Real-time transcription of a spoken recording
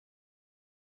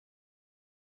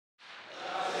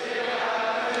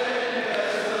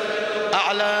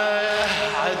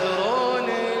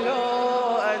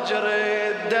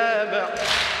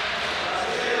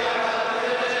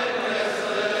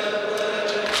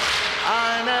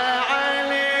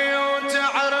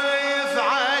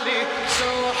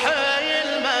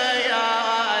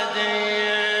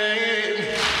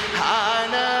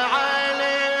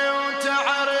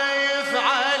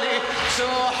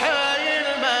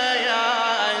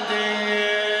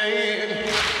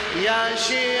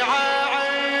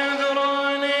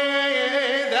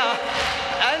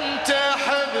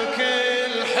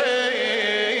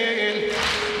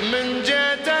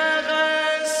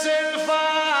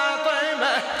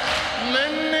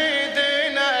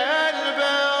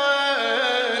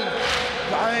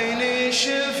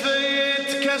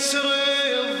كسر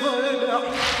الضلع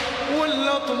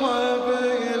واللطمة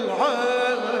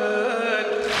بالعين،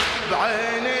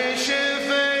 بعيني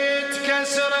شفت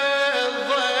كسر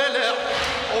الضلع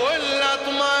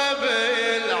واللطمة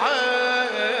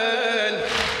بالعين،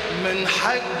 من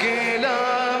حقي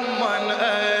لما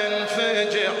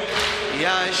انفجع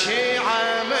يا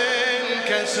شيعة من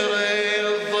كسر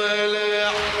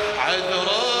الضلع،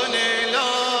 عذروني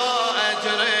لو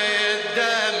أجري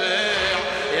الدمع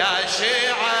يا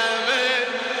شيعة من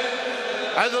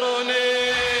عذروني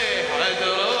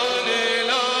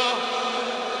لو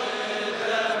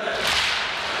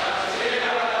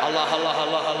الله الله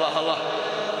الله الله الله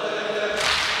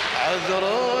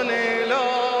عذروني لو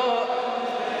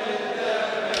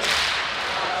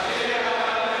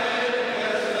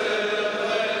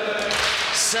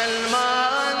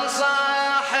سلمان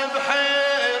صاحب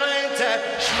حيرته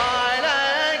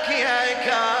شمالك يا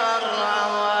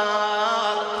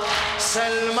كرار،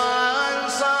 سلمان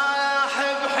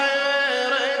صاحب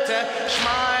حيرته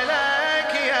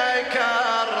شمالك يا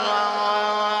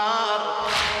كرار،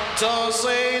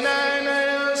 توصينا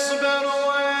نصبر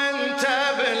وانت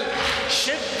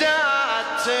بالشدات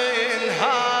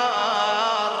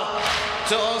تنهار،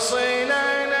 توصينا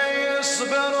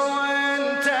نصبر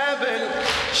وانت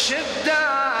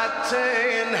بالشدات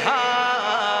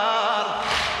تنهار،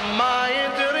 ما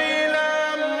يدري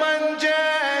لما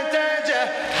جيت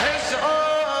اجهز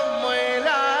امي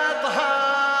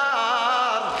الاطهار،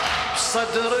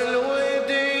 بصدر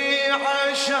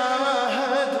الوديعة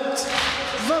شاهدت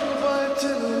ضربة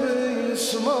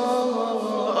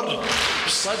المسمار،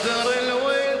 بصدر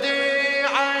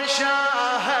الوديعة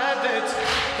شاهدت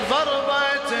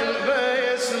ضربة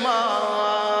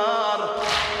المسمار،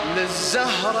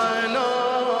 للزهرة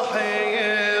نوحي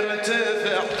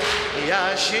يرتفع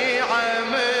يا شيعة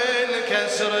من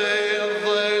كسر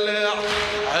الضلع،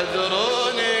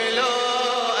 عذروني لو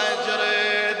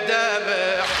أجري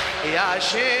الدمع يا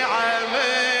شيعة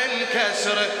من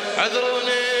كسر،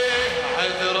 عذروني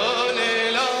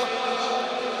لو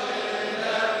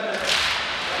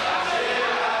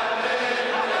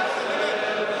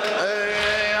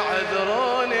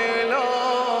عذروني لو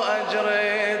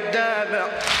أجري الدمع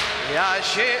يا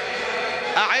شيء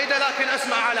أعيد لكن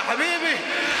أسمع على حبيبي،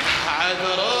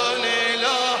 عذروني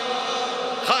لو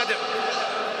خادم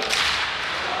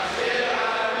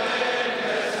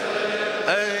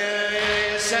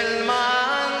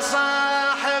سلمان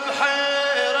صاحب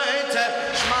حيرته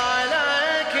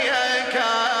شمالك يا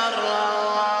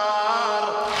كرار،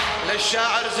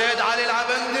 للشاعر زيد علي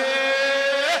العبندي،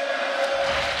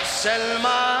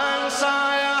 سلمان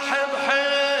صاحب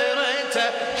حيرته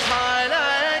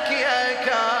شمالك يا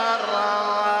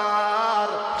كرار،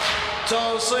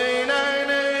 توصينا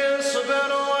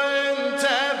نصبر وانت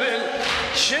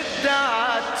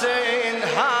بالشدات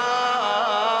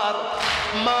تنهار،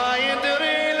 ما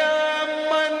يدري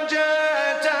لما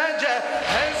جيت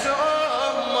اجهز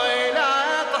امي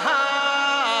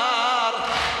الاطهار،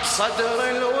 بصدر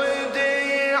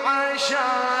الوديعة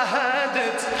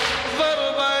شاهدت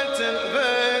ضربة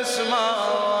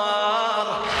المسمار،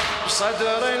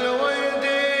 بصدر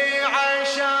الوديعة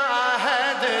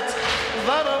شاهدت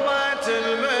ضربة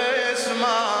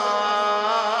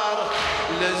المسمار،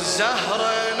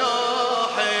 للزهرة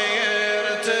نوحي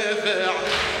يرتفع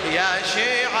يا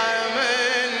شيعة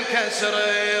من كسر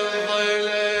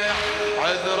الضلع،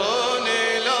 عذروني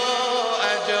لو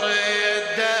أجري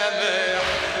الدمع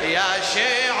يا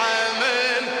شيعة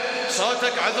من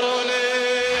صوتك، عذروني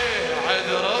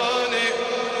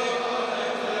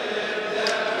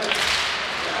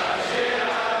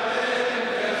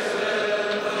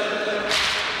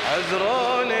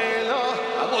عذروني لو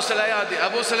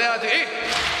أبو سليادي إيه؟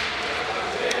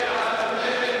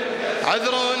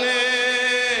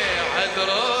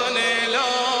 عذروني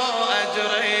لو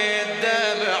أجري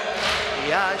الدمع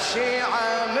يا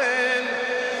شيعة من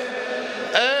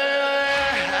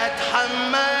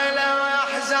أتحمل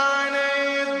أحزاني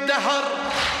الدهر،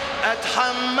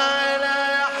 أتحمل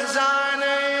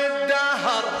أحزاني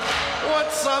الدهر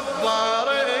واتصبر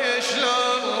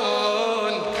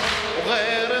شلون،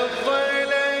 وغير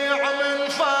الضلع من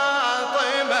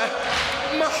فاطمة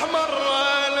محمر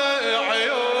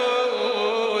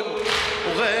العيون،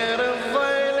 وغير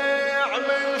الضلع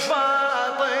من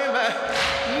فاطمة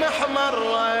محمر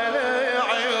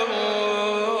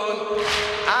العيون،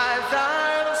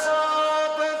 آثار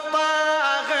صوت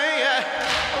الطاغية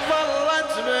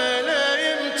ظلت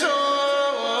باليمتون،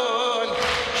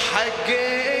 حقي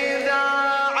إذا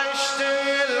عشت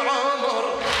العمر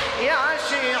يا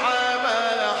شيعة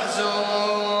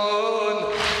محزون،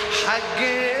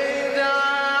 حقي إذا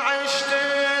عشت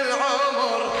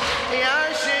العمر يا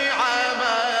شيعة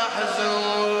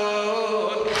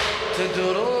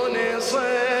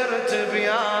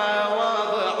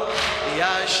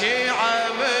شيعة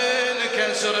من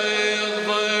كسر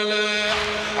الضلع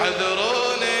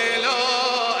عذروني لو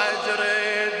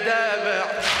أجري الدمع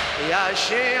يا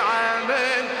شيعة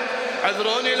من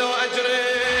عذروني لو أجري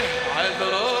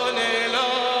عذروني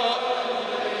لو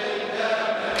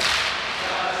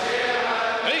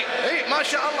اي ما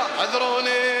شاء الله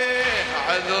عذروني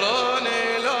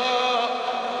لو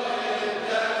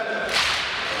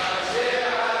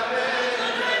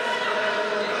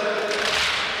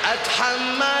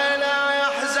أتحمل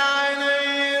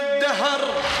أحزاني الدهر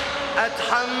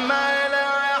أتحمل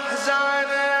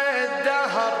أحزاني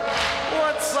الدهر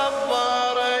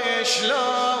واتصبر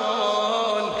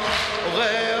شلون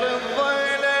غير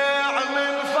الضلع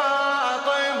من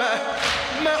فاطمة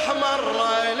محمر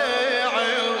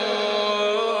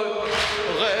العيون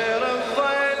غير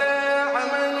الضلع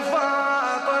من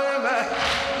فاطمة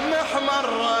محمر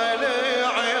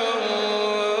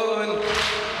العيون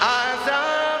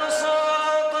آثار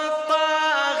صوت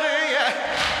الطاغية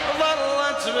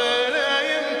ظلت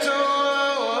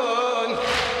باليمتون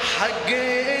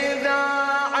حقي إذا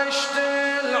عشت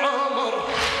العمر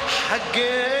حقي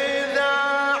إذا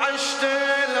عشت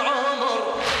العمر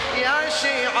يا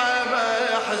شيعة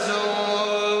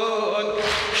محزون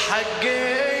حقي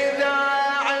إذا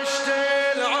عشت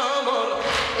العمر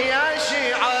يا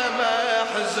شيعة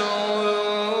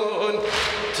محزون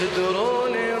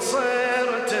تدروني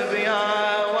صرت بيا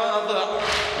وضع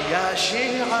يا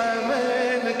شيعة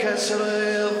من كسر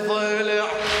الضلع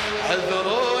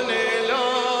عذروني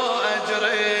لو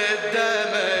أجري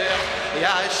الدمع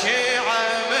يا شيعة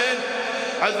من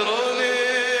عذروني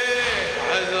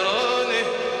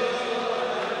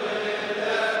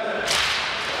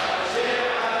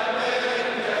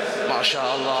ما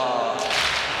شاء الله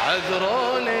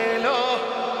عذروني لو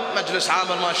مجلس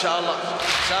عامر ما شاء الله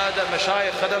سادة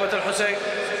مشايخ خدمة الحسين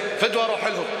فدوى روح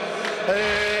لهم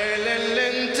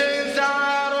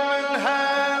للانتثار من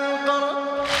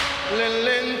هالقرب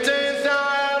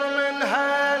للانتثار من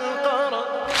هالقرب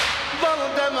ظل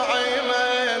دمعي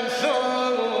منثور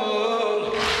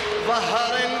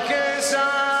ظهر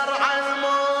انكسار على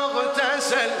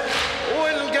المغتسل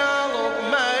والقلب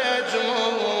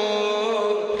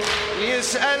مجمور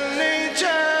يسألني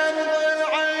كم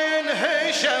ضلعين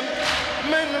هشم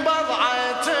من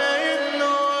بضعة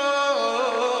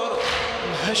النور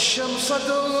مهشم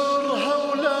صدورها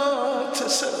ولا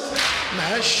تسل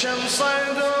مهشم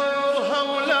صدورها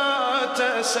ولا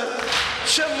تسل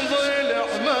شم ضلع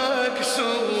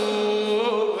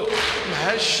مكسور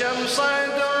مهشم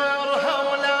صدورها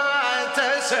ولا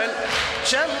تسل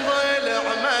شم ضلع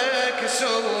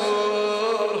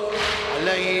مكسور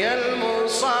علي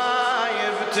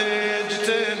المصايب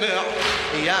تجتمع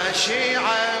يا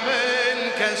شيعة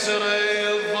من كسر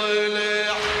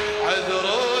الضلع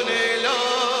عذروني لو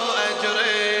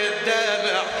أجري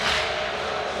الدمع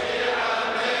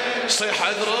صيح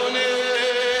عذروني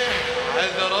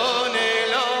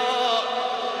لو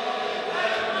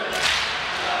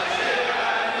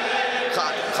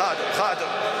خادم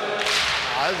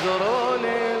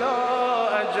عذروني لو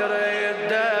أجري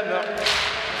الدمع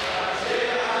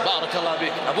بارك الله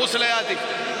بك أبوس الأيادي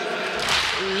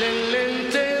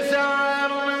للانتثار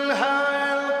من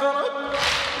هالقرب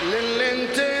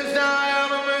للانتثار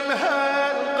من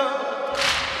هالقرب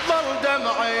ظل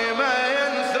دمعي ما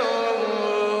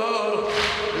ينثور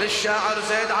للشاعر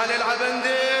زيد علي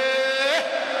العبندي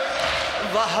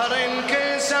ظهر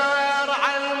انكسار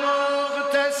على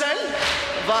المغتسل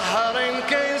ظهر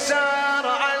انكسار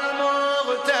على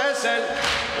المغتسل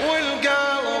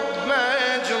والقلب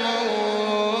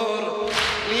مجمور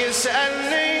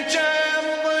يسألني كم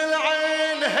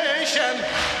ضلعين هشم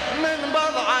من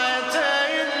بضعة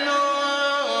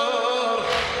النور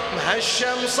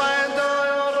مهشم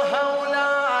صدورها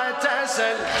ولا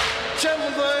تسل كم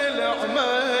ضلع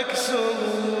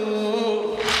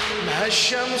مكسور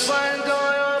مهشم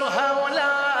صدورها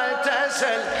ولا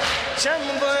تسل كم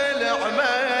ضلع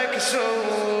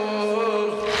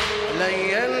مكسور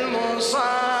لي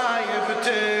المصايب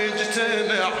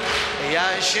تجتمع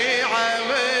يا شيعة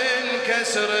من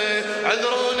كسر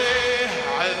عذروني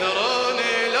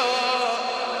لو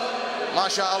ما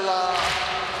شاء الله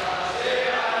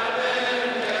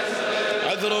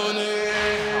عذروني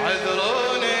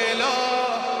لو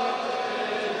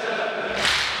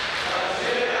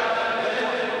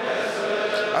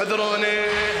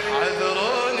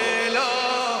عذروني لو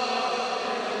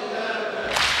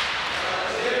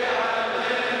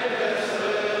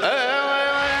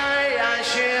يا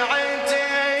شيعتي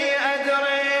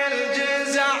أدري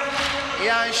الجزع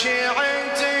يا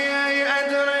شيعتي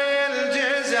أدري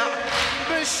الجزع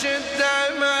بالشدة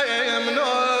ما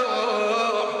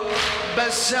يمنوع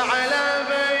بس بس على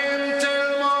بنت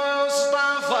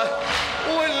المصطفى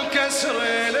والكسر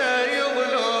لا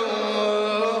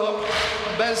يضلوع،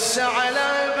 بس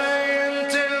على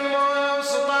بنت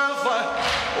المصطفى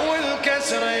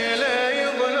والكسر لا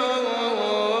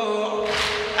يضلوع،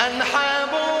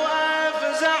 انحب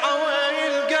وافزع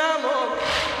والقمر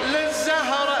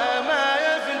للزهرة ما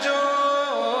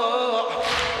يفجوع،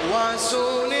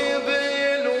 واسوني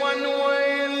بالون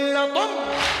واللطم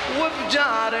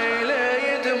وبجاري لي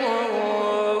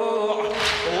دموع،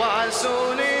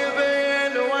 واسوني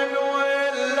بالون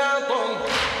واللطم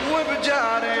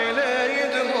وبجاري لي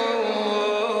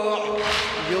دموع،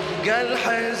 يبقى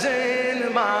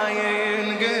الحزن ما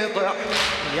ينقطع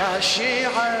يا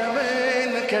شيعة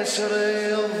من كسر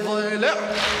الضلع،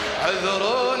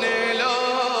 عذروني لو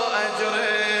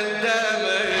أجري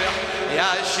الدمع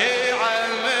يا شيعة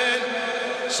من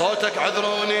صوتك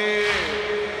عذروني